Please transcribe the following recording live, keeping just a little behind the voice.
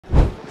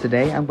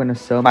Today I'm going to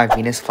sow my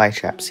Venus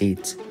flytrap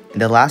seeds. In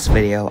the last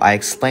video, I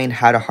explained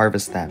how to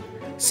harvest them,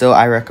 so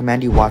I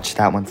recommend you watch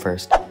that one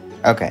first.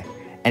 Okay,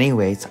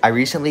 anyways, I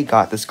recently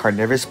got this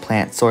carnivorous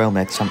plant soil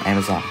mix from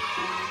Amazon.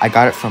 I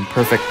got it from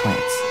Perfect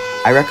Plants.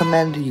 I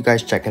recommend you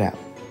guys check it out.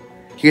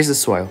 Here's the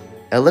soil.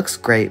 It looks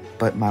great,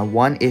 but my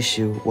one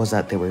issue was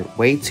that there were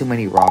way too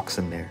many rocks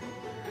in there.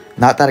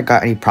 Not that I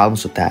got any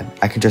problems with that,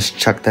 I can just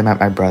chuck them at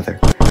my brother.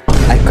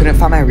 I couldn't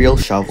find my real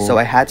shovel, so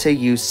I had to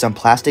use some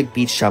plastic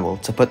beach shovel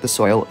to put the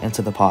soil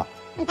into the pot.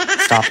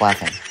 Stop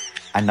laughing.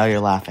 I know you're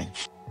laughing.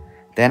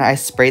 Then I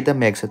sprayed the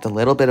mix with a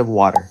little bit of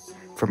water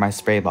from my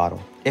spray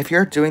bottle. If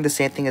you're doing the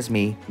same thing as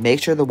me,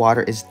 make sure the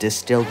water is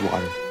distilled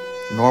water.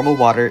 Normal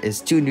water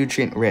is too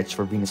nutrient rich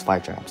for Venus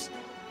flytraps.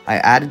 I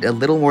added a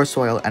little more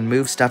soil and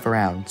moved stuff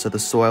around so the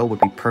soil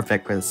would be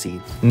perfect for the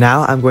seeds.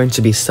 Now I'm going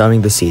to be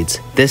sowing the seeds.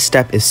 This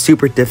step is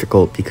super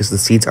difficult because the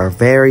seeds are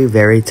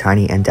very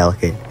tiny and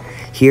delicate.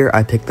 Here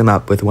I pick them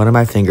up with one of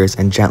my fingers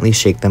and gently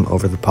shake them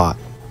over the pot.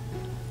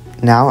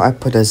 Now I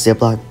put a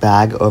Ziploc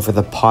bag over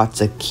the pot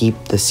to keep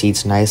the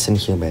seeds nice and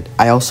humid.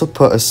 I also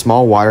put a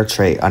small water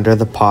tray under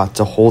the pot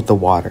to hold the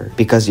water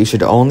because you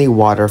should only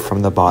water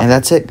from the bottom. And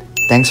that's it.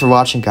 Thanks for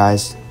watching,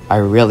 guys. I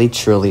really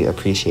truly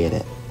appreciate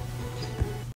it.